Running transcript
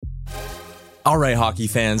All right, hockey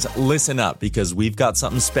fans, listen up because we've got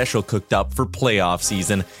something special cooked up for playoff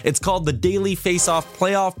season. It's called the Daily Faceoff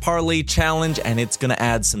Playoff Parlay Challenge, and it's going to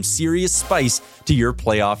add some serious spice to your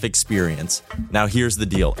playoff experience. Now, here's the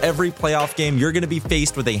deal. Every playoff game, you're going to be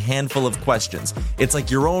faced with a handful of questions. It's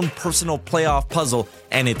like your own personal playoff puzzle,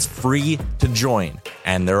 and it's free to join.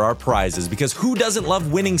 And there are prizes, because who doesn't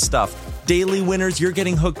love winning stuff? Daily winners, you're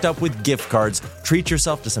getting hooked up with gift cards. Treat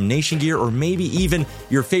yourself to some Nation gear or maybe even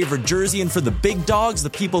your favorite jersey. And for the big dogs, the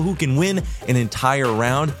people who can win an entire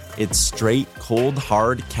round, it's straight, cold,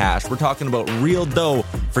 hard cash. We're talking about real dough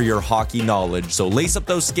for your hockey knowledge. So lace up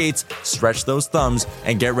those skates, stretch those thumbs,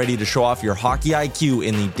 and get ready to show off your hockey IQ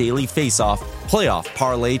in the Daily Faceoff Playoff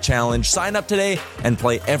Parlay Challenge. Sign up today and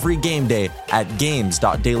play every game day at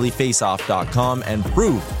games.dailyfaceoff.com and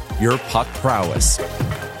prove your puck prowess.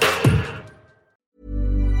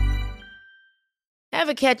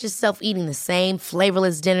 Ever catch yourself eating the same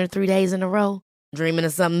flavorless dinner 3 days in a row? Dreaming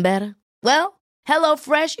of something better? Well,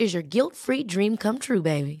 HelloFresh is your guilt-free dream come true,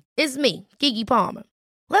 baby. It's me, Keke Palmer.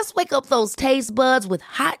 Let's wake up those taste buds with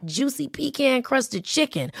hot, juicy pecan-crusted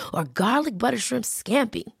chicken or garlic butter shrimp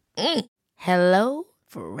scampi. Hello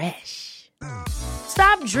Fresh.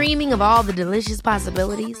 Stop dreaming of all the delicious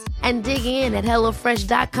possibilities and dig in at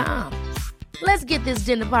HelloFresh.com. Let's get this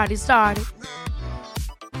dinner party started.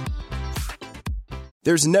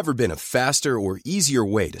 There's never been a faster or easier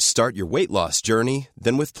way to start your weight loss journey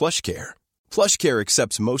than with PlushCare. PlushCare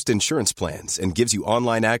accepts most insurance plans and gives you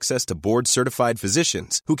online access to board-certified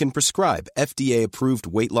physicians who can prescribe FDA-approved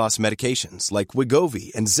weight loss medications like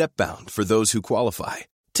Wegovy and Zepbound for those who qualify.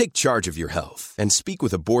 Take charge of your health and speak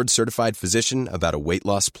with a board-certified physician about a weight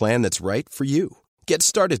loss plan that's right for you. Get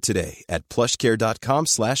started today at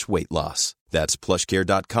plushcare.com/weight loss. That's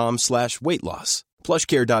plushcare.com/weight loss.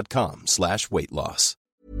 plushcare.com/weight loss.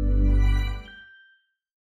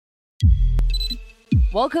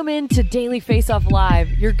 Welcome into Daily Faceoff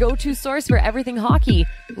Live, your go-to source for everything hockey.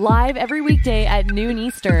 Live every weekday at noon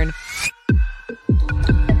Eastern.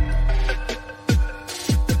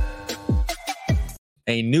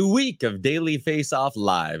 A new week of Daily Faceoff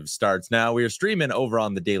Live starts now. We are streaming over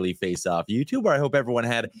on the Daily Faceoff YouTube, where I hope everyone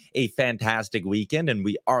had a fantastic weekend, and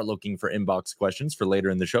we are looking for inbox questions for later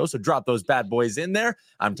in the show, so drop those bad boys in there.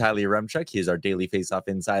 I'm Tyler Remchuk. He is our Daily Faceoff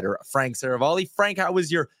insider, Frank Saravalli. Frank, how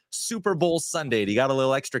was your Super Bowl Sunday? Do you got a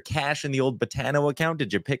little extra cash in the old Botano account?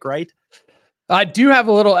 Did you pick right? I do have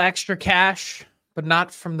a little extra cash, but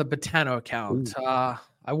not from the Botano account.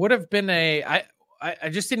 I would have been I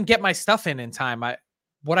just didn't get my stuff in time.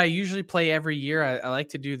 What I usually play every year, I like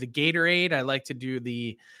to do the Gatorade. I like to do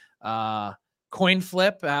the coin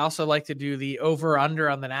flip. I also like to do the over-under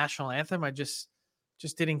on the national anthem. I just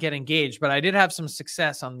didn't get engaged, but I did have some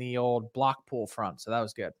success on the old block pool front, so that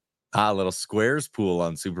was good. A little squares pool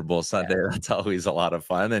on Super Bowl Sunday. Yeah. That's always a lot of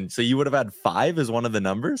fun. And so you would have had 5 as one of the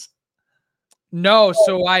numbers? No,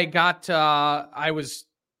 so I was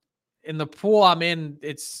in the pool I'm in.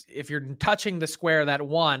 It's if you're touching the square that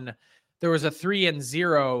won. There was a 3 and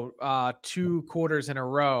 0, 2 quarters in a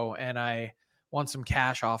row, and I won some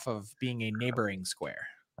cash off of being a neighboring square.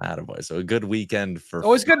 Attaboy. So a good weekend for.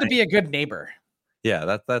 Always good to be a good neighbor.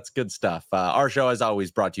 Yeah, that's good stuff. Our show, as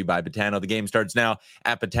always, brought to you by Botano. The game starts now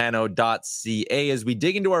at botano.ca. As we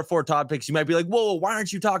dig into our 4 topics, you might be like, whoa, why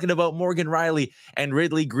aren't you talking about Morgan Rielly and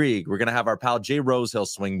Rielly Greig? We're going to have our pal Jay Rosehill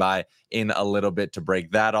swing by in a little bit to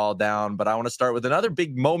break that all down. But I want to start with another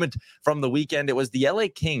big moment from the weekend. It was the LA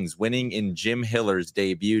Kings winning in Jim Hiller's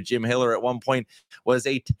debut. Jim Hiller at one point was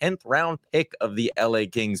a 10th round pick of the LA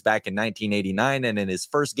Kings back in 1989. And in his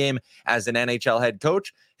first game as an NHL head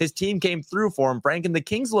coach, his team came through for him, Frank, and the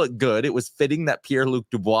Kings looked good. It was fitting that Pierre-Luc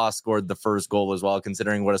Dubois scored the first goal as well,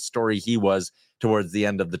 considering what a story he was towards the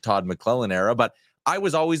end of the Todd McClellan era. But I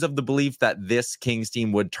was always of the belief that this Kings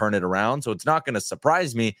team would turn it around, so it's not going to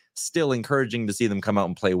surprise me. Still encouraging to see them come out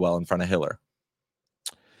and play well in front of Hiller.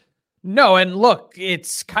 No, and look,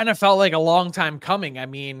 it's kind of felt like a long time coming. I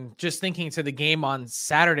mean, just thinking to the game on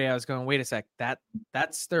Saturday, I was going, wait a sec,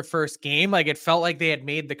 that's their first game. Like, it felt like they had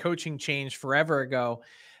made the coaching change forever ago,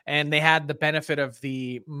 and they had the benefit of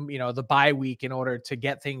the bye week in order to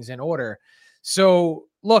get things in order. So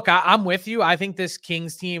look, I'm with you. I think this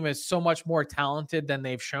Kings team is so much more talented than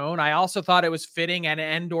they've shown. I also thought it was fitting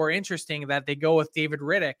and or interesting that they go with David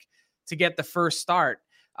Riddick to get the first start.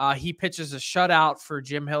 He pitches a shutout for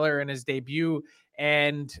Jim Hiller in his debut.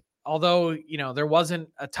 And although, there wasn't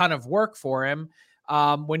a ton of work for him,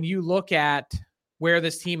 when you look at where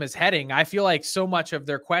this team is heading, I feel like so much of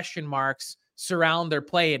their question marks surround their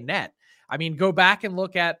play in net. I mean, go back and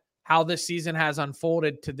look at how this season has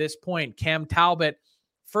unfolded to this point. Cam Talbot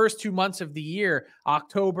first 2 months of the year,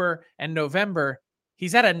 October and November,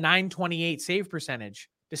 he's at a 928 save percentage.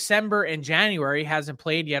 December and January, hasn't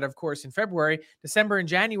played yet, of course, in February. December and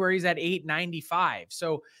January is at 895.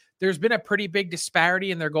 So there's been a pretty big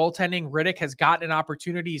disparity in their goaltending. Riddick has gotten an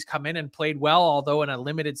opportunity. He's come in and played well, although in a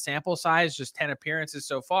limited sample size, just 10 appearances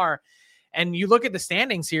so far. And you look at the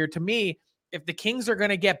standings here, to me, if the Kings are going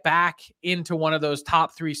to get back into one of those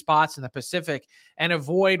top 3 spots in the Pacific and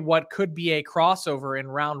avoid what could be a crossover in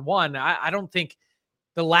round 1, I don't think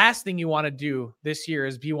the last thing you want to do this year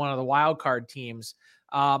is be one of the wild card teams.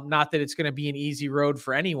 Not that it's going to be an easy road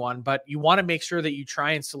for anyone, but you want to make sure that you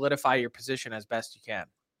try and solidify your position as best you can.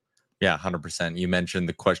 Yeah, 100%. You mentioned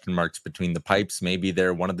the question marks between the pipes. Maybe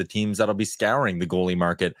they're one of the teams that'll be scouring the goalie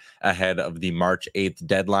market ahead of the March 8th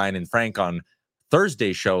deadline. And Frank, on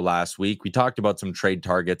Thursday's show last week, we talked about some trade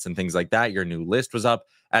targets and things like that. Your new list was up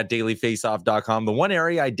at dailyfaceoff.com. The one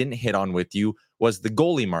area I didn't hit on with you was the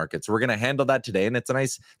goalie market. So we're going to handle that today. And it's a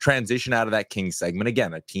nice transition out of that Kings segment.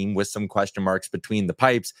 Again, a team with some question marks between the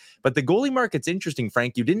pipes. But the goalie market's interesting,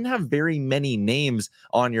 Frank. You didn't have very many names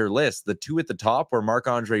on your list. The 2 at the top were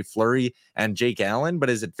Marc-Andre Fleury and Jake Allen. But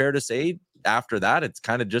is it fair to say after that, it's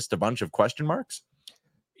kind of just a bunch of question marks?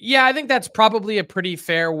 Yeah, I think that's probably a pretty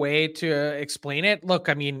fair way to explain it. Look,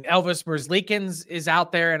 I mean, Elvis Merzlikins is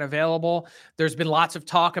out there and available. There's been lots of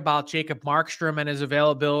talk about Jacob Markstrom and his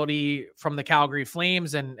availability from the Calgary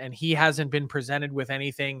Flames, and he hasn't been presented with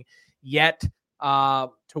anything yet to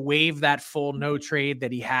waive that full no trade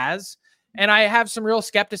that he has. And I have some real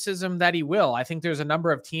skepticism that he will. I think there's a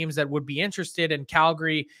number of teams that would be interested, and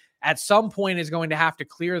Calgary at some point is going to have to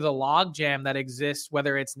clear the logjam that exists,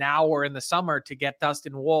 whether it's now or in the summer, to get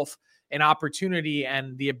Dustin Wolf an opportunity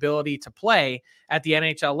and the ability to play at the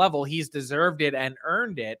NHL level. He's deserved it and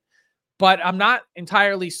earned it, but I'm not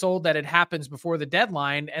entirely sold that it happens before the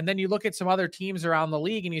deadline. And then you look at some other teams around the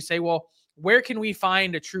league and you say, well, where can we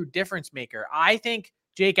find a true difference maker? I think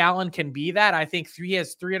Jake Allen can be that. I think he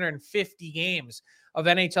has 350 games of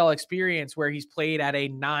NHL experience where he's played at a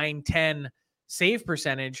 9-10 save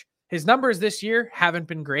percentage. His numbers this year haven't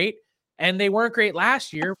been great, and they weren't great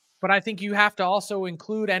last year, but I think you have to also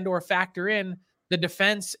include and or factor in the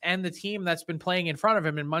defense and the team that's been playing in front of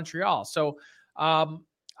him in Montreal. So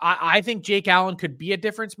I think Jake Allen could be a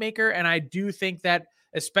difference maker, and I do think that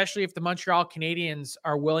especially if the Montreal Canadiens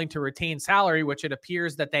are willing to retain salary, which it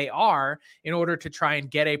appears that they are, in order to try and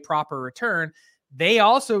get a proper return, they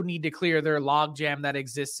also need to clear their logjam that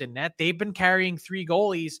exists in net. They've been carrying 3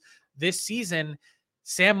 goalies this season.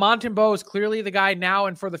 Sam Montembeault is clearly the guy now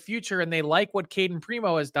and for the future, and they like what Caden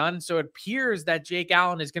Primo has done. So it appears that Jake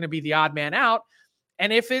Allen is going to be the odd man out.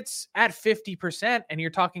 And if it's at 50% and you're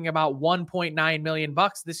talking about $1.9 million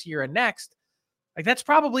this year and next, like that's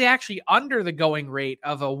probably actually under the going rate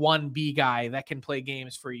of a 1B guy that can play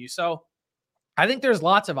games for you. So I think there's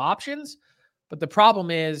lots of options, but the problem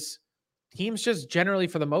is teams just generally,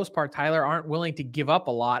 for the most part, Tyler, aren't willing to give up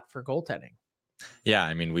a lot for goaltending. Yeah,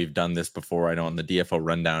 I mean, we've done this before. I know on the DFO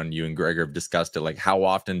rundown, you and Greg have discussed it. Like, how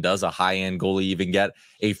often does a high-end goalie even get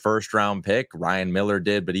a first-round pick? Ryan Miller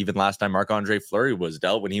did, but even last time Marc-Andre Fleury was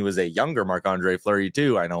dealt, when he was a younger Marc-Andre Fleury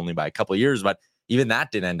too, I know only by a couple of years, but even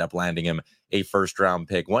that didn't end up landing him a first-round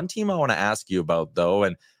pick. One team I want to ask you about, though,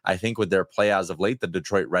 and I think with their play as of late, the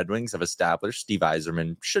Detroit Red Wings have established Steve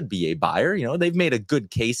Yzerman should be a buyer. You know, they've made a good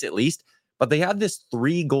case at least. But they have this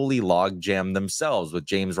 3-goalie logjam themselves with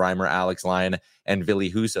James Reimer, Alex Lyon, and Ville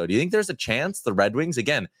Husso. Do you think there's a chance the Red Wings,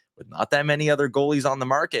 again, with not that many other goalies on the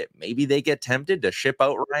market, maybe they get tempted to ship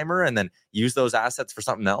out Reimer and then use those assets for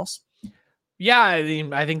something else? Yeah, I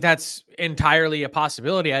mean, I think that's entirely a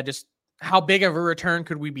possibility. How big of a return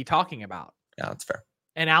could we be talking about? Yeah, that's fair.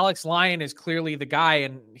 And Alex Lyon is clearly the guy,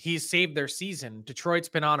 and he's saved their season. Detroit's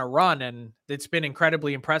been on a run, and it's been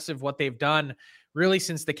incredibly impressive what they've done really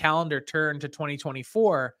since the calendar turned to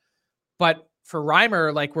 2024. But for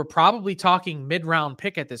Reimer, like, we're probably talking mid-round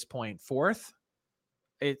pick at this point, 4th.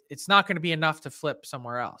 It's not going to be enough to flip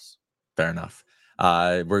somewhere else. Fair enough.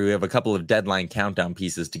 We have a couple of deadline countdown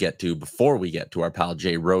pieces to get to before we get to our pal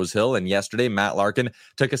Jay Rosehill. And yesterday, Matt Larkin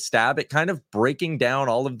took a stab at kind of breaking down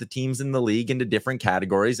all of the teams in the league into different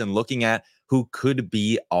categories and looking at who could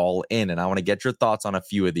be all in. And I want to get your thoughts on a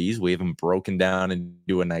few of these. We have them broken down and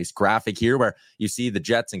do a nice graphic here where you see the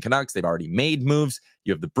Jets and Canucks. They've already made moves.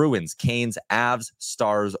 You have the Bruins, Canes, Avs,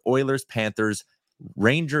 Stars, Oilers, Panthers,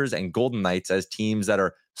 Rangers, and Golden Knights as teams that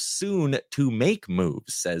are soon to make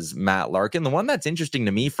moves, says Matt Larkin. The one that's interesting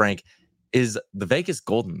to me, Frank, is the Vegas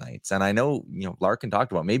Golden Knights. And I know, Larkin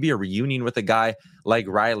talked about maybe a reunion with a guy like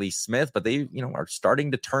Rielly Smith, but they, are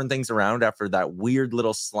starting to turn things around after that weird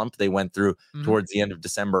little slump they went through towards the end of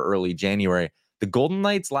December, early January. The Golden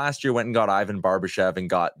Knights last year went and got Ivan Barbashev and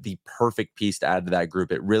got the perfect piece to add to that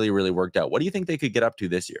group. It really, really worked out. What do you think they could get up to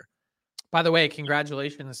this year? By the way,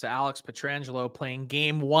 congratulations to Alex Pietrangelo playing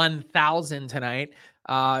game 1,000 tonight.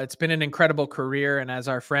 It's been an incredible career. And as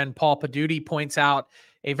our friend Paul Paduti points out,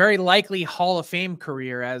 a very likely Hall of Fame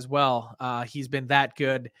career as well. He's been that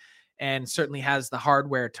good and certainly has the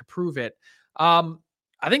hardware to prove it.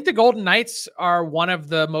 I think the Golden Knights are one of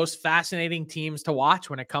the most fascinating teams to watch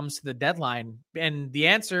when it comes to the deadline. And the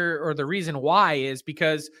answer, or the reason why, is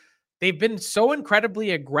because they've been so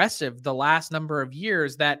incredibly aggressive the last number of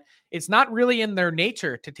years that it's not really in their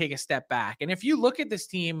nature to take a step back. And if you look at this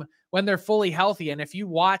team when they're fully healthy, and if you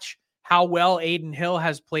watch how well Adin Hill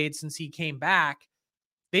has played since he came back,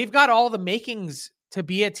 they've got all the makings to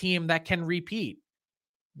be a team that can repeat.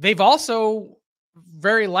 They've also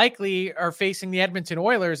very likely are facing the Edmonton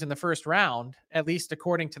Oilers in the first round, at least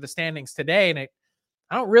according to the standings today. And I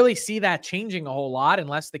don't really see that changing a whole lot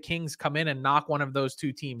unless the Kings come in and knock one of those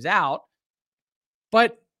two teams out.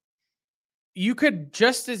 But you could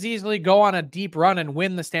just as easily go on a deep run and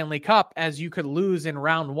win the Stanley Cup as you could lose in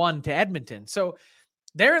round one to Edmonton. So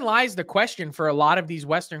therein lies the question for a lot of these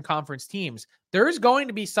Western Conference teams. There's going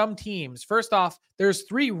to be some teams. First off, there's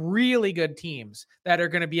 3 really good teams that are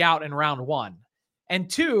going to be out in round one. And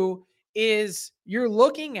 2 is you're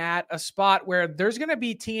looking at a spot where there's going to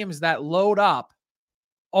be teams that load up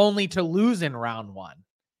only to lose in round one.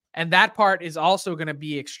 And that part is also going to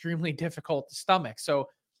be extremely difficult to stomach. So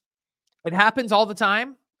it happens all the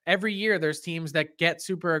time. Every year there's teams that get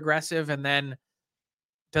super aggressive and then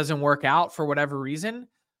doesn't work out for whatever reason,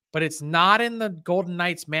 but it's not in the Golden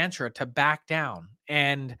Knights mantra to back down.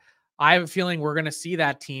 And I have a feeling we're going to see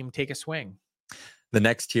that team take a swing. The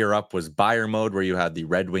next tier up was Buyer mode, where you had the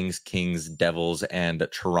Red Wings, Kings, Devils, and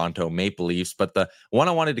Toronto Maple Leafs. But the one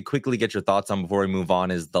I wanted to quickly get your thoughts on before we move on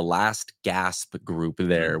is the last gasp group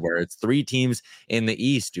there, where it's 3 teams in the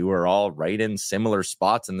East who are all right in similar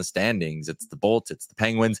spots in the standings. It's the Bolts, it's the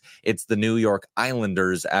Penguins, it's the New York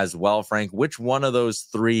Islanders as well. Frank, which one of those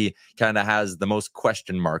 3 kind of has the most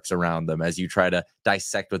question marks around them as you try to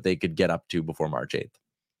dissect what they could get up to before March 8th?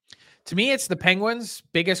 To me, it's the Penguins'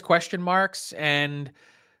 biggest question marks, and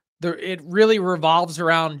it really revolves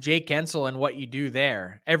around Jake Guentzel and what you do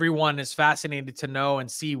there. Everyone is fascinated to know and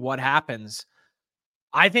see what happens.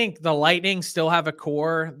 I think the Lightning still have a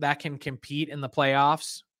core that can compete in the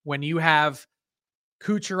playoffs. When you have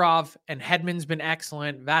Kucherov and Hedman's been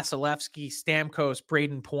excellent, Vasilevsky, Stamkos,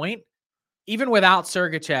 Braden Point, even without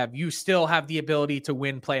Sergachev, you still have the ability to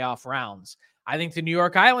win playoff rounds. I think the New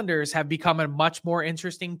York Islanders have become a much more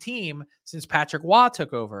interesting team since Patrick Waugh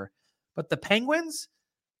took over. But the Penguins,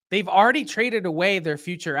 they've already traded away their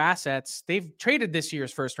future assets. They've traded this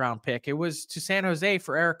year's first round pick. It was to San Jose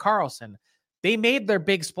for Erik Karlsson. They made their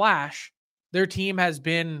big splash. Their team has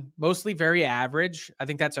been mostly very average. I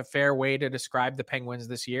think that's a fair way to describe the Penguins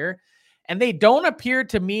this year. And they don't appear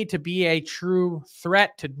to me to be a true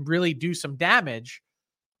threat to really do some damage.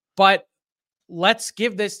 But let's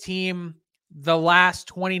give this team the last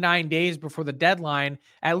 29 days before the deadline,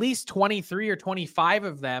 at least 23 or 25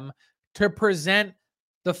 of them, to present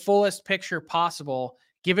the fullest picture possible,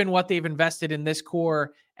 given what they've invested in this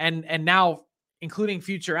core and now including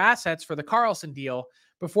future assets for the Karlsson deal,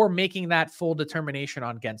 before making that full determination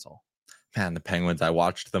on Guentzel. Man, the Penguins, I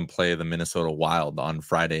watched them play the Minnesota Wild on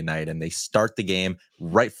Friday night, and they start the game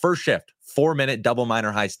right first shift, 4-minute double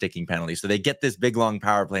minor high sticking penalty. So they get this big long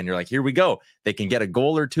power play, and you're like, here we go. They can get a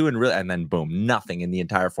goal or two, and then boom, nothing in the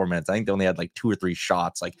entire 4 minutes. I think they only had like 2 or 3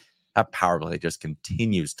 shots. Like, that power play just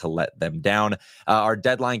continues to let them down. Our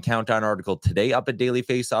deadline countdown article today up at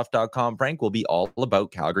dailyfaceoff.com, Frank, will be all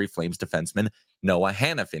about Calgary Flames defenseman Noah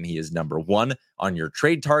Hanifin. He is number 1 on your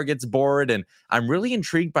trade targets board, and I'm really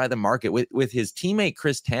intrigued by the market. With his teammate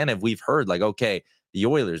Chris Tanev, we've heard like, okay, the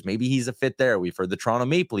Oilers, maybe he's a fit there. We've heard the Toronto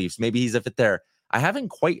Maple Leafs, maybe he's a fit there. I haven't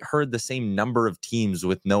quite heard the same number of teams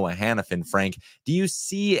with Noah Hanifin, Frank. Do you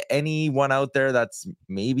see anyone out there that's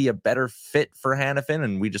maybe a better fit for Hanifin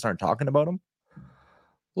and we just aren't talking about him?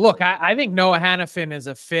 Look, I think Noah Hanifin is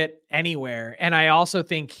a fit anywhere. And I also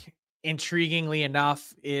think, intriguingly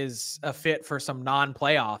enough, is a fit for some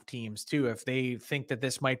non-playoff teams too, if they think that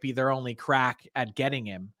this might be their only crack at getting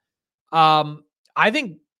him. I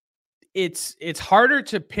think it's harder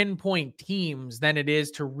to pinpoint teams than it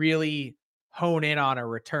is to really hone in on a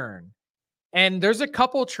return. And there's a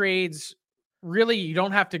couple trades, really, you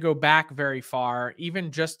don't have to go back very far,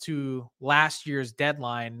 even just to last year's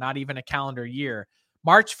deadline, not even a calendar year,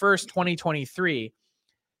 March 1st, 2023.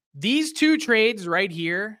 These 2 trades right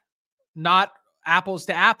here, not apples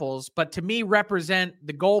to apples, but to me represent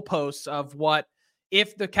the goalposts of what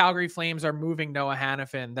if the Calgary Flames are moving Noah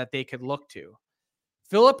Hannafin that they could look to.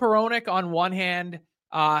 Filip Hronek, on one hand,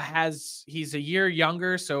 he's a year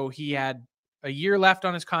younger, so he had a year left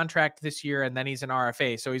on his contract this year, and then he's an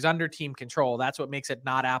RFA, so he's under team control. That's what makes it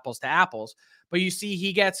not apples to apples. But you see,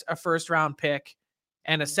 he gets a first-round pick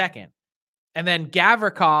and a second. And then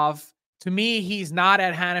Gavrikov, to me, he's not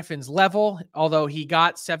at Hannafin's level, although he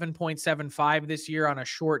got 7.75 this year on a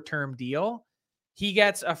short-term deal. He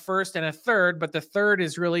gets a first and a third, but the third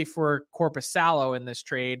is really for Korpisalo in this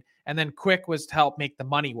trade. And then Quick was to help make the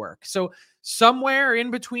money work. So somewhere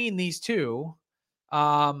in between these two,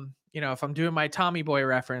 if I'm doing my Tommy Boy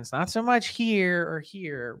reference, not so much here or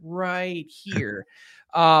here, right here.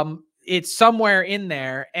 It's somewhere in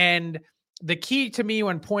there. And the key to me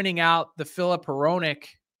when pointing out the Filip Hronek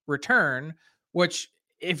return, which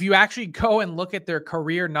if you actually go and look at their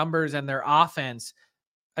career numbers and their offense,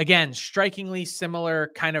 again, strikingly similar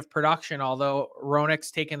kind of production, although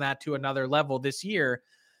Hronek's taken that to another level this year.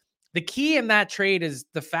 The key in that trade is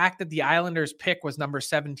the fact that the Islanders pick was number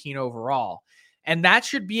 17 overall. And that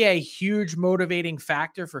should be a huge motivating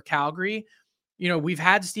factor for Calgary. We've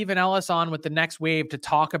had Stephen Ellis on with the Next Wave to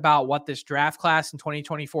talk about what this draft class in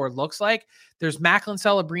 2024 looks like. There's Macklin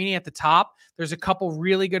Celebrini at the top. There's a couple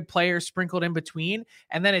really good players sprinkled in between.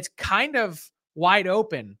 And then it's kind of wide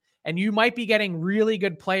open. And you might be getting really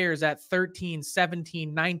good players at 13,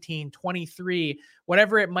 17, 19, 23,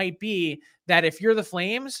 whatever it might be, that if you're the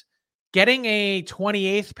Flames, getting a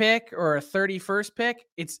 28th pick or a 31st pick,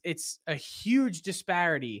 it's a huge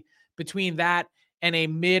disparity between that and a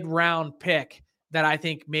mid-round pick that I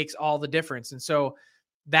think makes all the difference. And so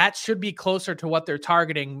that should be closer to what they're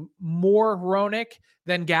targeting, more Hronek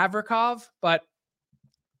than Gavrikov, but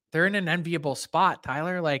they're in an enviable spot,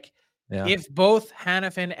 Tyler. If both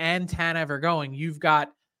Hannafin and Tanev are going, you've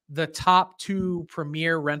got the top two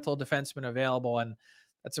premier rental defensemen available, and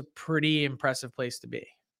that's a pretty impressive place to be.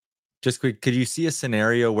 Just quick, could you see a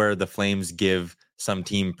scenario where the Flames give some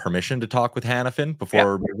team permission to talk with Hannafin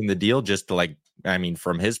before moving the deal? Just to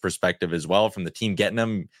from his perspective as well, from the team getting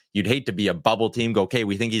him, you'd hate to be a bubble team, go, okay,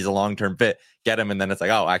 we think he's a long-term fit, get him, and then it's like,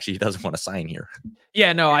 oh, actually, he doesn't want to sign here.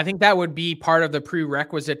 Yeah, no, I think that would be part of the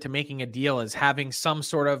prerequisite to making a deal, is having some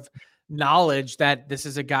sort of knowledge that this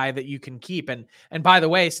is a guy that you can keep. And by the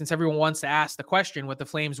way, since everyone wants to ask the question, with the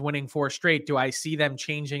Flames winning 4 straight, do I see them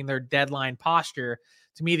changing their deadline posture?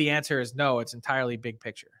 To me, the answer is no. It's entirely big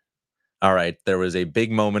picture. All right. There was a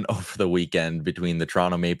big moment over the weekend between the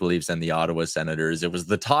Toronto Maple Leafs and the Ottawa Senators. It was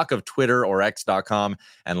the talk of Twitter or X.com.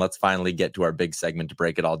 And let's finally get to our big segment to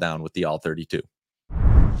break it all down with the All 32.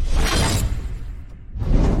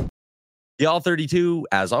 The All 32,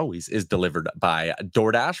 as always, is delivered by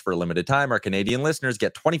DoorDash. For a limited time, our Canadian listeners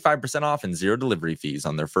get 25% off and 0 delivery fees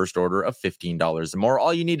on their first order of $15 or more.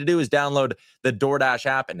 All you need to do is download the DoorDash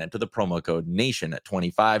app and enter the promo code NATION at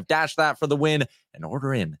 25. Dash that for the win and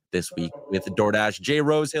order in this week with DoorDash. Jay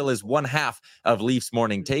Rosehill is one half of Leafs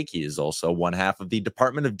Morning Take. He is also one half of the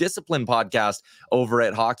Department of Discipline podcast over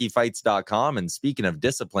at hockeyfights.com. And speaking of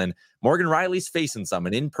discipline, Morgan Rielly's facing some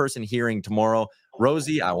an in-person hearing tomorrow.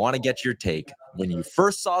 Rosie, I want to get your take. When you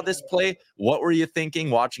first saw this play, what were you thinking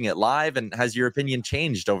watching it live? And has your opinion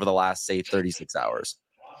changed over the last, say, 36 hours?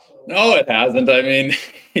 No, it hasn't. I mean,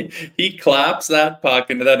 he claps that puck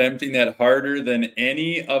into that empty net harder than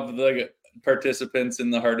any of the participants in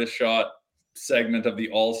the hardest shot segment of the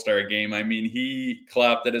All-Star game. I mean, he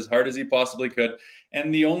clapped it as hard as he possibly could.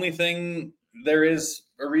 And the only thing there is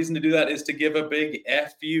a reason to do that is to give a big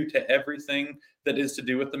F you to everything that is to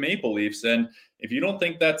do with the Maple Leafs. And if you don't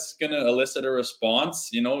think that's going to elicit a response,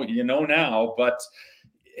 you know now, but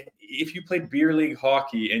if you played beer league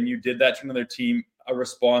hockey and you did that to another team, a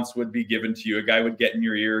response would be given to you. A guy would get in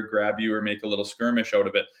your ear, grab you, or make a little skirmish out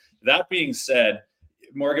of it. That being said,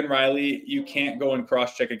 Morgan Rielly, you can't go and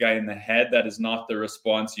cross-check a guy in the head. That is not the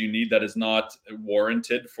response you need. That is not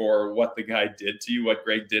warranted for what the guy did to you, what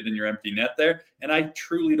Greig did in your empty net there. And I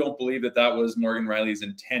truly don't believe that that was Morgan Rielly's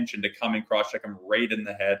intention, to come and cross-check him right in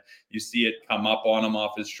the head. You see it come up on him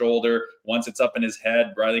off his shoulder. Once it's up in his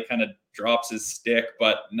head, Rielly kind of drops his stick.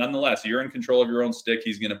 But nonetheless, you're in control of your own stick.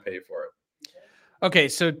 He's going to pay for it. Okay,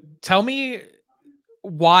 so tell me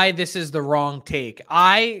why this is the wrong take.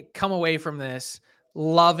 I come away from this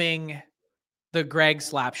loving the Greig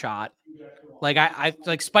slap shot. Like I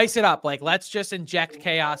like spice it up. Like, let's just inject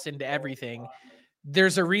chaos into everything.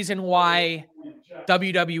 There's a reason why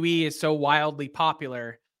WWE is so wildly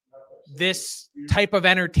popular. this type of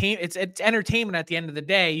entertainment. It's entertainment at the end of the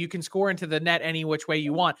day. You can score into the net any which way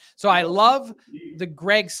you want. So I love the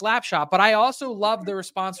Greig slap shot, but I also love the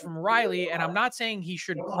response from Rielly. And I'm not saying he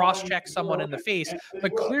should cross-check someone in the face,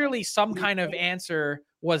 but clearly some kind of answer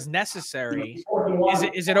was necessary.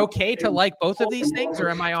 Is it okay to like both of these things, or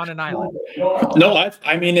am I on an island? No,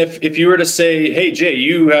 I mean, if you were to say, hey, Jay,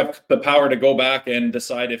 you have the power to go back and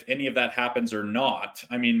decide if any of that happens or not.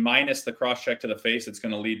 I mean, minus the cross check to the face, it's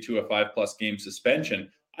going to lead to a 5+ game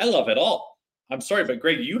suspension. I love it all. I'm sorry, but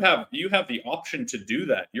Greg, you have the option to do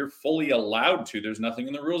that. You're fully allowed to. There's nothing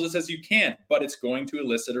in the rules that says you can't, but it's going to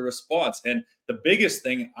elicit a response. And the biggest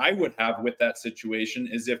thing I would have with that situation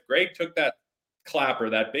is if Greig took that clapper,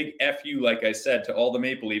 that big FU, like I said, to all the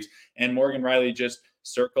Maple Leafs, and Morgan Rielly just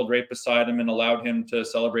circled right beside him and allowed him to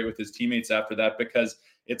celebrate with his teammates after that, because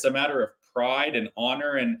it's a matter of pride and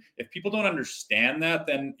honor. And if people don't understand that,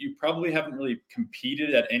 then you probably haven't really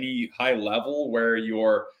competed at any high level where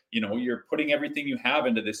you're putting everything you have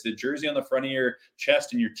into this. The jersey on the front of your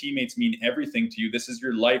chest and your teammates mean everything to you. This is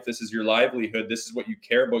your life. This is your livelihood. This is what you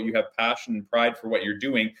care about. You have passion and pride for what you're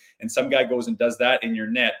doing. And some guy goes and does that in your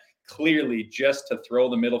net, clearly just to throw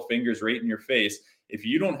the middle fingers right in your face. If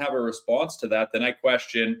you don't have a response to that, then I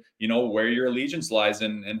question, where your allegiance lies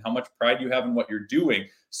and how much pride you have in what you're doing.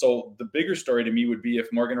 So the bigger story to me would be if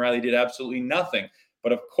Morgan Rielly did absolutely nothing.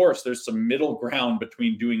 But of course, there's some middle ground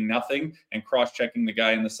between doing nothing and cross-checking the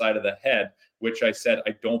guy in the side of the head, which I said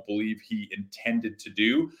I don't believe he intended to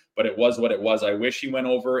do, but it was what it was. I wish he went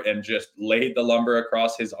over and just laid the lumber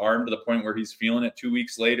across his arm to the point where he's feeling it 2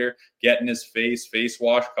 weeks later, get in his face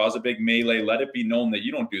wash, cause a big melee. Let it be known that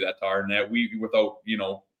you don't do that to our net without,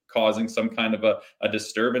 causing some kind of a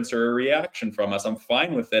disturbance or a reaction from us. I'm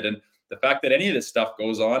fine with it. And the fact that any of this stuff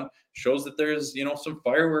goes on shows that there's, some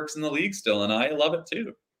fireworks in the league still, and I love it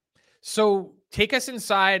too. So take us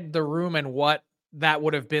inside the room and what that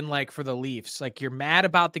would have been like for the Leafs. Like, you're mad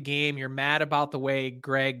about the game. You're mad about the way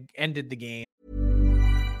Greig ended the game.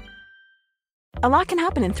 A lot can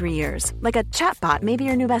happen in 3 years, like a chatbot may be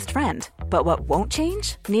your new best friend. But what won't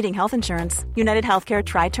change? Needing health insurance. United Healthcare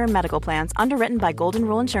Tri-Term Medical Plans, underwritten by Golden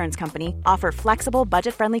Rule Insurance Company, offer flexible,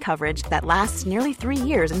 budget-friendly coverage that lasts nearly 3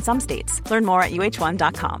 years in some states. Learn more at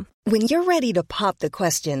uh1.com. When you're ready to pop the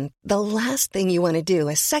question, the last thing you want to do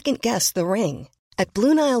is second-guess the ring. At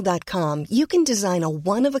BlueNile.com, you can design a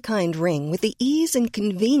one-of-a-kind ring with the ease and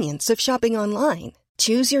convenience of shopping online.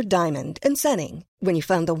 Choose your diamond and setting. When you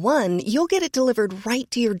find the one, you'll get it delivered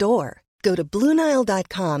right to your door. Go to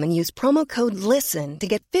BlueNile.com and use promo code LISTEN to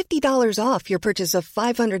get $50 off your purchase of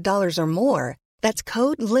 $500 or more. That's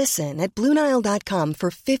code LISTEN at BlueNile.com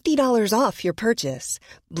for $50 off your purchase.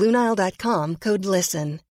 BlueNile.com, code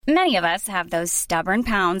LISTEN. Many of us have those stubborn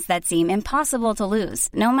pounds that seem impossible to lose,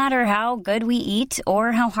 no matter how good we eat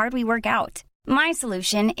or how hard we work out. My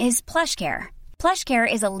solution is PlushCare.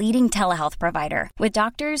 PlushCare is a leading telehealth provider with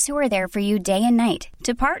doctors who are there for you day and night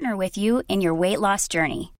to partner with you in your weight loss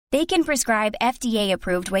journey. They can prescribe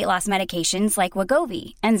FDA-approved weight loss medications like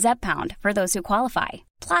Wegovy and Zepbound for those who qualify.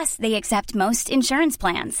 Plus, they accept most insurance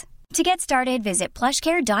plans. To get started, visit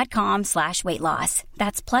plushcare.com/weightloss.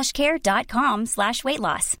 That's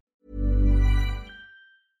plushcare.com/weightloss.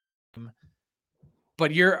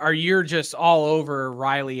 But you're just all over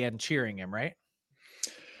Rielly and cheering him, right?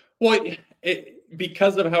 Well,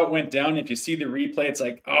 because of how it went down, if you see the replay, it's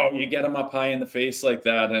like, oh, you get him up high in the face like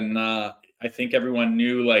that. And I think everyone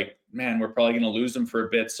knew, like, man, we're probably going to lose him for a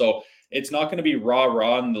bit. So it's not going to be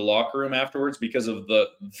rah in the locker room afterwards because of the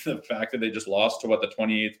fact that they just lost to the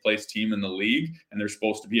 28th place team in the league, and they're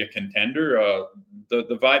supposed to be a contender.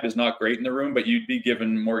 The vibe is not great in the room, but you'd be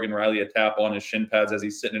giving Morgan Rielly a tap on his shin pads as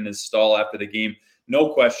he's sitting in his stall after the game.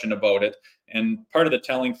 No question about it. And part of the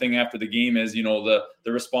telling thing after the game is, the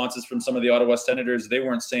responses from some of the Ottawa Senators, they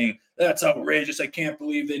weren't saying, that's outrageous, I can't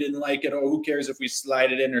believe they didn't like it, oh, who cares if we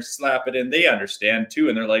slide it in or slap it in. They understand too,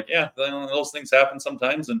 and they're like, yeah, those things happen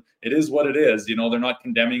sometimes, and it is what it is. They're not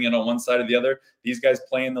condemning it on one side or the other. These guys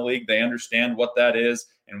play in the league, they understand what that is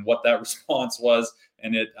and what that response was,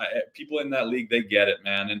 and people in that league, they get it,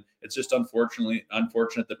 man. And it's just unfortunate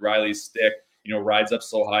that Rielly's stick rides up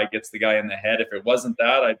so high, gets the guy in the head. If it wasn't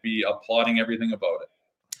that, I'd be applauding everything about it.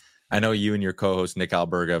 I know you and your co-host Nick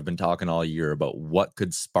Alberga have been talking all year about what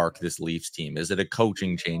could spark this Leafs team. Is it a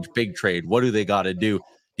coaching change, big trade? What do they got to do? Do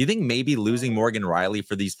you think maybe losing Morgan Rielly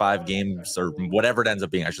for these 5 games or whatever it ends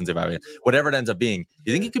up being, I shouldn't say 5 games, whatever it ends up being,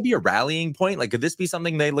 do you think it could be a rallying point? Like, could this be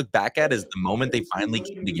something they look back at as the moment they finally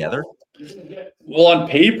came together? Well, on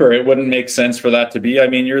paper, it wouldn't make sense for that to be. I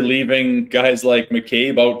mean, you're leaving guys like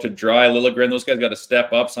McCabe out to dry. Lilligren, those guys got to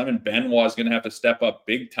step up. Simon Benoit is going to have to step up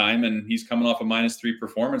big time, and he's coming off a -3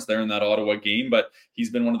 performance there in that Ottawa game, but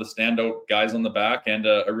he's been one of the standout guys on the back and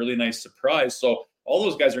a really nice surprise. So all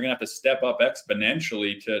those guys are going to have to step up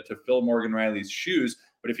exponentially to fill Morgan Rielly's shoes.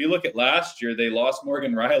 But if you look at last year, they lost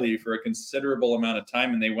Morgan Rielly for a considerable amount of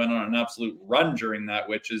time, and they went on an absolute run during that,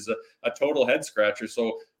 which is a total head scratcher.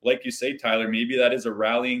 So like you say, Tyler, maybe that is a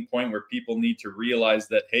rallying point where people need to realize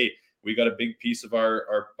that, hey, we got a big piece of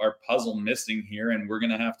our puzzle missing here, and we're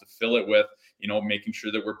going to have to fill it with, making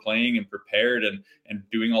sure that we're playing and prepared and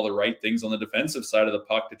doing all the right things on the defensive side of the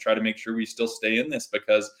puck to try to make sure we still stay in this,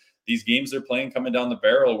 because these games they're playing coming down the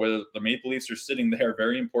barrel where the Maple Leafs are sitting there,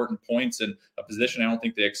 very important points in a position I don't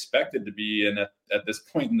think they expected to be in at this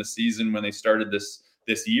point in the season when they started this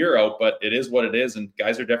year out, but it is what it is, and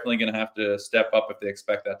guys are definitely going to have to step up if they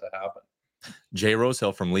expect that to happen. Jay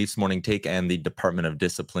Rosehill from Leafs Morning Take and the Department of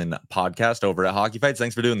Discipline podcast over at Hockey Fights.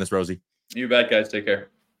 Thanks for doing this, Rosie. You bet, guys. Take care.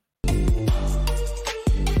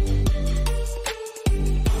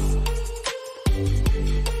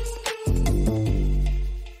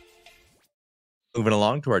 Moving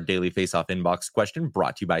along to our daily face-off inbox question,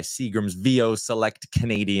 brought to you by Seagram's VO Select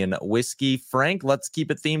Canadian Whiskey. Frank, let's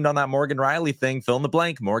keep it themed on that Morgan Rielly thing. Fill in the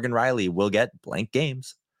blank. Morgan Rielly will get blank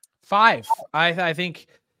games. 5. I think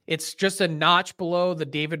it's just a notch below the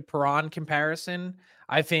David Perron comparison.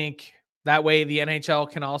 I think that way the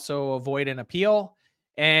NHL can also avoid an appeal,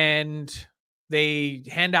 and they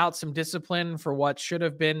hand out some discipline for what should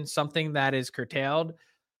have been something that is curtailed.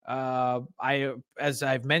 As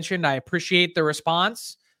I've mentioned, I appreciate the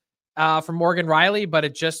response from Morgan Rielly, but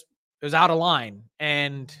it was out of line,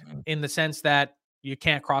 and in the sense that you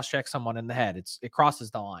can't cross-check someone in the head. It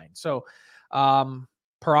crosses the line. So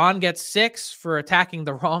Perron gets 6 for attacking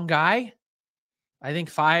the wrong guy. I think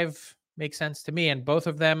 5 makes sense to me, and both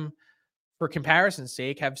of them, for comparison's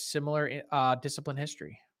sake, have similar discipline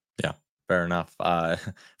history. Yeah. Fair enough.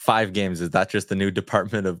 5 games. Is that just the new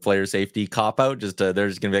Department of Player Safety cop-out? They're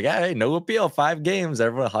just going to be like, hey, no appeal, 5 games.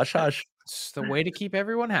 Everyone, hush, hush. It's the way to keep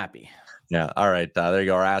everyone happy. Yeah. All right. There you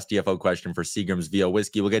go. Our Ask DFO question for Seagram's VO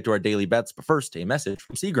Whiskey. We'll get to our daily bets, but first, a message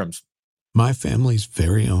from Seagram's. My family's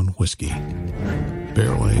very own whiskey.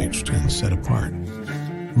 Barrel-aged and set apart.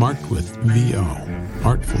 Marked with VO,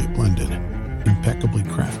 artfully blended, impeccably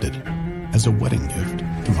crafted, as a wedding gift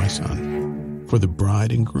to my son. For the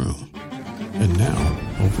bride and groom. And now,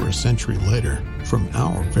 over a century later, from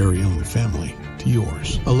our very own family to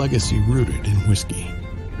yours, a legacy rooted in whiskey.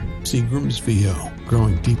 Seagram's VO,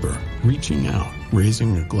 growing deeper, reaching out,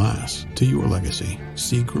 raising a glass to your legacy.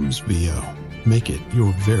 Seagram's VO, make it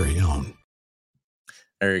your very own.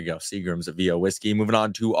 There you go. Seagram's VO Whiskey. Moving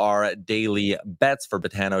on to our daily bets for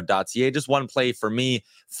Betano.ca. Just one play for me,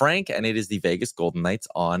 Frank, and it is the Vegas Golden Knights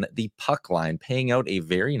on the puck line, paying out a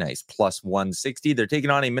very nice +160. They're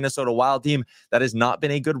taking on a Minnesota Wild team that has not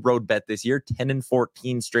been a good road bet this year,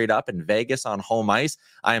 10-14 straight up, and Vegas on home ice.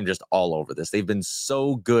 I am just all over this. They've been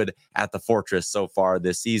so good at the Fortress so far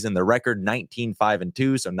this season. The record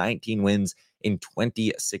 19-5-2, so 19 wins in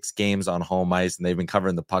 26 games on home ice, and they've been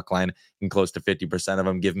covering the puck line in close to 50% of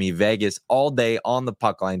them. Give me Vegas all day on the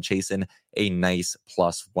puck line, chasing a nice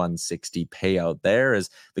 +160 payout there,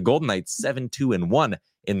 as the Golden Knights 7-2-1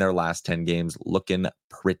 in their last 10 games, looking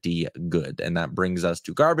pretty good. And that brings us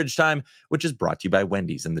to garbage time, which is brought to you by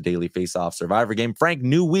Wendy's and the Daily Face-Off Survivor Game. Frank,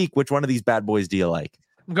 new week. Which one of these bad boys do you like?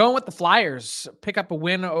 I'm going with the Flyers. Pick up a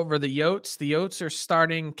win over the Yotes. The Yotes are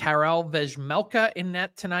starting Karel Vejmelka in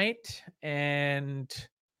net tonight, and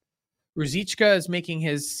Ruzicka is making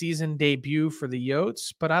his season debut for the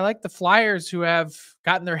Yotes. But I like the Flyers, who have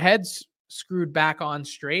gotten their heads screwed back on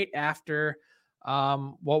straight after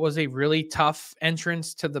what was a really tough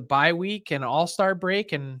entrance to the bye week and all-star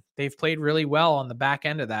break, and they've played really well on the back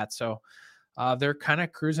end of that. So they're kind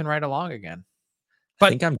of cruising right along again.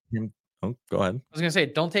 But Oh, go ahead. I was going to say,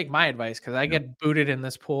 don't take my advice, because I get booted in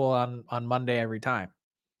this pool on Monday every time.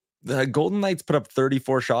 The Golden Knights put up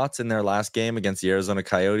 34 shots in their last game against the Arizona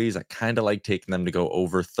Coyotes. I kind of like taking them to go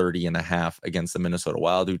over 30.5 against the Minnesota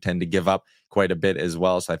Wild, who tend to give up quite a bit as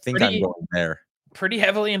well. So I think I'm going there. Pretty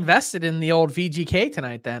heavily invested in the old VGK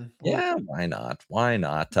tonight then. Yeah, why not? Why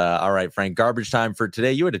not? All right, Frank, garbage time for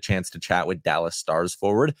today. You had a chance to chat with Dallas Stars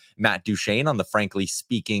forward Matt Duchene on the Frankly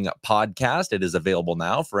Speaking podcast. It is available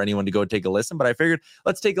now for anyone to go take a listen, but I figured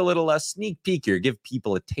let's take a little sneak peek here, give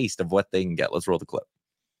people a taste of what they can get. Let's roll the clip.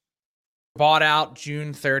 Bought out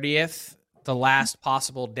June 30th, the last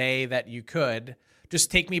possible day that you could.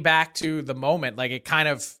 Just take me back to the moment. Like, it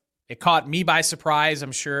caught me by surprise.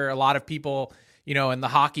 I'm sure a lot of people in the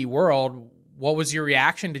hockey world. What was your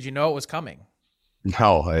reaction? Did you know it was coming?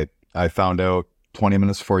 No, I found out 20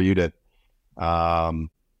 minutes before you did. Had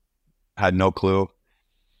no clue.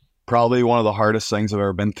 Probably one of the hardest things I've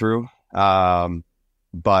ever been through.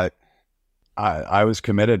 But I was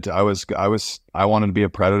committed. I wanted to be a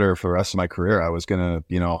Predator for the rest of my career. I was gonna,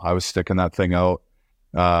 I was sticking that thing out.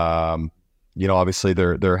 Obviously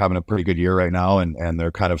they're having a pretty good year right now, and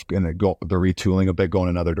they're kind of they're retooling a bit, going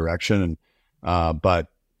another direction. But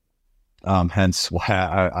hence why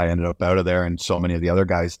I ended up out of there, and so many of the other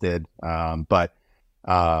guys did. But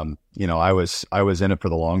I was in it for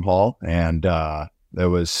the long haul, and there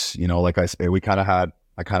was, like I say, I kind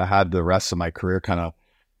of had the rest of my career kind of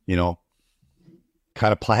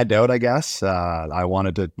planned out, I guess. I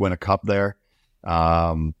wanted to win a cup there.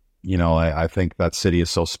 I think that city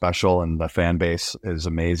is so special, and the fan base is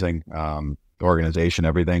amazing. The organization,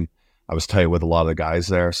 everything. I was tight with a lot of the guys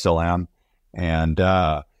there, still am. And,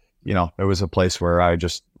 it was a place where I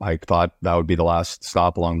thought that would be the last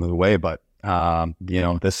stop along the way. But,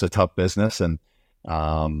 this is a tough business. And,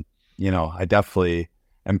 I definitely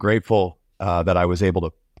am grateful that I was able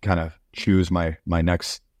to kind of choose my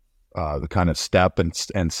next the kind of step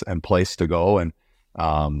and place to go. And,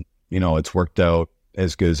 it's worked out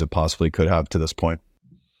as good as it possibly could have to this point.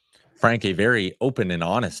 Frank, a very open and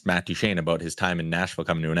honest Matt Duchene about his time in Nashville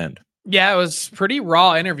coming to an end. Yeah, it was pretty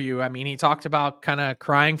raw interview. I mean, he talked about kind of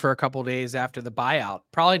crying for a couple of days after the buyout.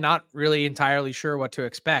 Probably not really entirely sure what to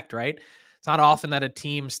expect, right? It's not often that a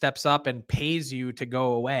team steps up and pays you to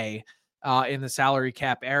go away in the salary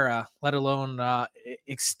cap era, let alone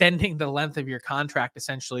extending the length of your contract,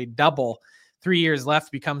 essentially double. 3 years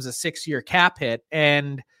left becomes a 6-year cap hit.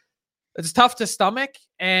 And it's tough to stomach.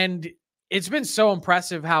 And it's been so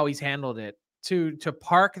impressive how he's handled it. To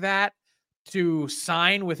park that, to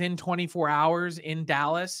sign within 24 hours in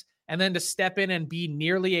Dallas, and then to step in and be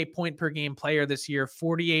nearly a point per game player this year,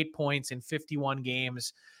 48 points in 51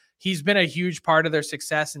 games. He's been a huge part of their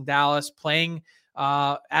success in Dallas, playing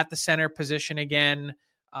at the center position again,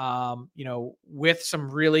 with some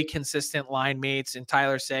really consistent line mates in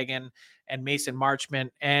Tyler Seguin and Mason Marchment.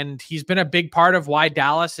 And he's been a big part of why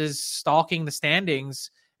Dallas is stalking the standings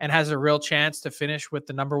and has a real chance to finish with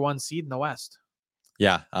the number 1 seed in the West.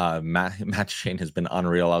 Yeah, Matt Duchene has been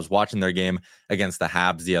unreal. I was watching their game against the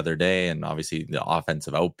Habs the other day, and obviously the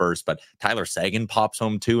offensive outburst, but Tyler Seguin pops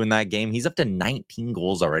home too in that game. He's up to 19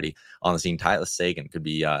 goals already on the scene. Tyler Seguin could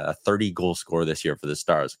be a 30-goal scorer this year for the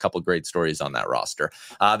Stars. A couple great stories on that roster.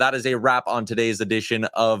 That is a wrap on today's edition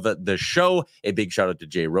of the show. A big shout out to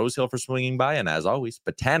Jay Rosehill for swinging by, and as always,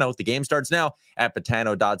 Patano. The game starts now at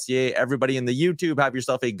patano.ca. Everybody in the YouTube, have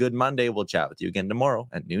yourself a good Monday. We'll chat with you again tomorrow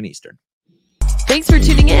at noon Eastern. Thanks for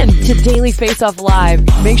tuning in to Daily Faceoff Live.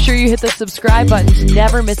 Make sure you hit the subscribe button to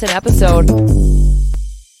never miss an episode.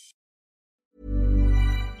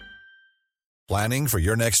 Planning for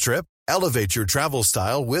your next trip? Elevate your travel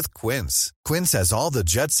style with Quince. Quince has all the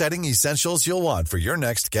jet-setting essentials you'll want for your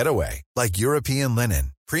next getaway, like European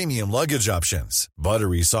linen, premium luggage options,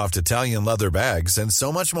 buttery soft Italian leather bags, and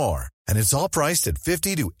so much more. And it's all priced at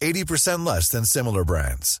 50 to 80% less than similar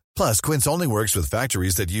brands. Plus, Quince only works with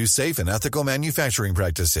factories that use safe and ethical manufacturing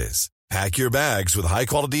practices. Pack your bags with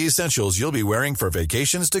high-quality essentials you'll be wearing for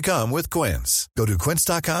vacations to come with Quince. Go to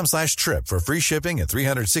quince.com/trip for free shipping and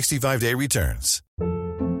 365-day returns.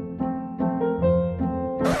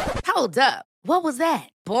 Hold up. What was that?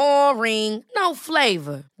 Boring. No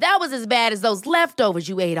flavor. That was as bad as those leftovers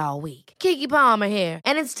you ate all week. Keke Palmer here.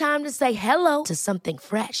 And it's time to say hello to something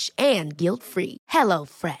fresh and guilt-free. Hello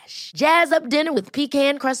Fresh. Jazz up dinner with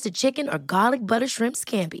pecan-crusted chicken or garlic butter shrimp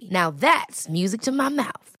scampi. Now that's music to my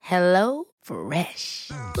mouth. Hello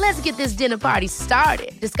Fresh. Let's get this dinner party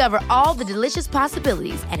started. Discover all the delicious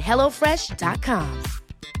possibilities at hellofresh.com.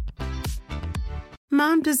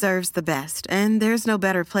 Mom deserves the best, and there's no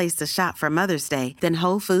better place to shop for Mother's Day than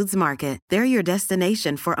Whole Foods Market. They're your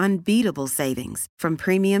destination for unbeatable savings, from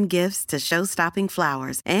premium gifts to show-stopping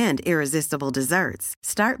flowers and irresistible desserts.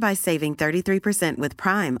 Start by saving 33% with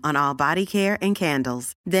Prime on all body care and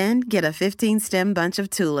candles. Then get a 15-stem bunch of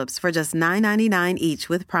tulips for just $9.99 each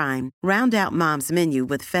with Prime. Round out Mom's menu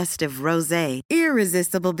with festive rosé,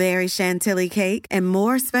 irresistible berry chantilly cake, and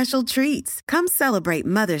more special treats. Come celebrate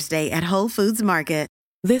Mother's Day at Whole Foods Market.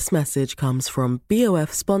 This message comes from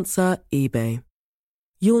BOF sponsor eBay.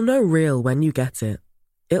 You'll know real when you get it.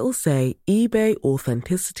 It'll say eBay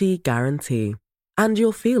Authenticity Guarantee. And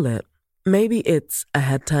you'll feel it. Maybe it's a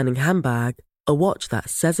head-turning handbag, a watch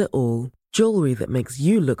that says it all, jewelry that makes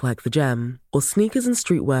you look like the gem, or sneakers and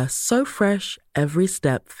streetwear so fresh every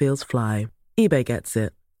step feels fly. eBay gets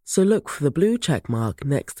it. So look for the blue check mark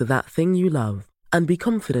next to that thing you love. and be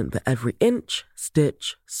confident that every inch,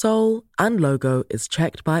 stitch, sole, and logo is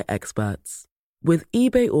checked by experts. With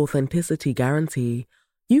eBay Authenticity Guarantee,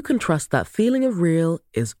 you can trust that feeling of real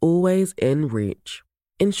is always in reach.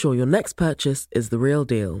 Ensure your next purchase is the real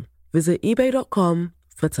deal. Visit ebay.com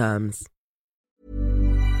for terms.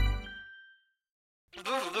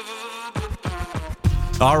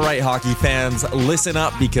 All right, hockey fans, listen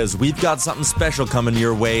up because we've got something special coming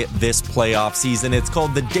your way this playoff season. It's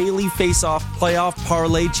called the Daily Faceoff Playoff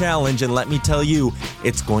Parlay Challenge, and let me tell you,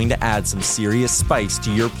 it's going to add some serious spice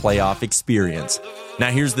to your playoff experience.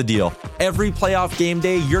 Now, here's the deal. Every playoff game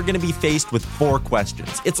day, you're going to be faced with 4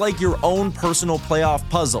 questions. It's like your own personal playoff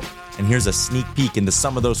puzzle. And here's a sneak peek into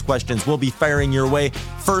some of those questions we'll be firing your way.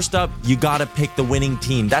 First up, you got to pick the winning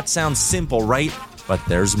team. That sounds simple, right? But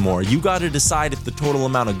there's more. You got to decide if the total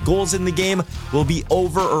amount of goals in the game will be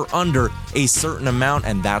over or under a certain amount,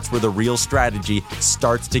 and that's where the real strategy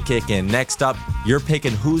starts to kick in. Next up, you're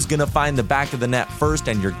picking who's going to find the back of the net first,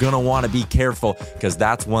 and you're going to want to be careful because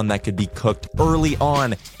that's one that could be cooked early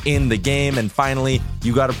on in the game. And finally,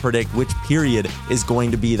 you got to predict which period is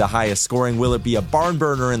going to be the highest scoring. Will it be a barn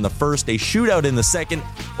burner in the first, a shootout in the second,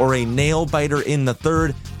 or a nail biter in the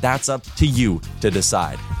third? That's up to you to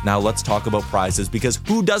decide. Now let's talk about prizes, because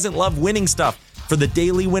who doesn't love winning stuff? For the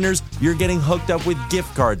daily winners, you're getting hooked up with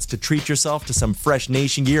gift cards to treat yourself to some fresh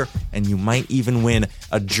Nation gear, and you might even win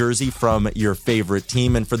a jersey from your favorite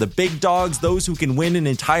team. And for the big dogs, those who can win an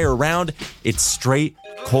entire round, it's straight,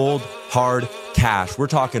 cold, hard cash. We're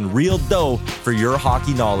talking real dough for your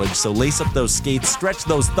hockey knowledge. So lace up those skates, stretch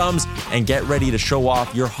those thumbs, and get ready to show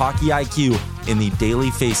off your hockey IQ in the Daily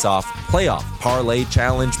Faceoff Playoff Parlay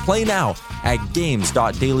Challenge. Play now at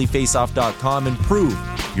games.dailyfaceoff.com and prove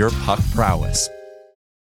your puck prowess.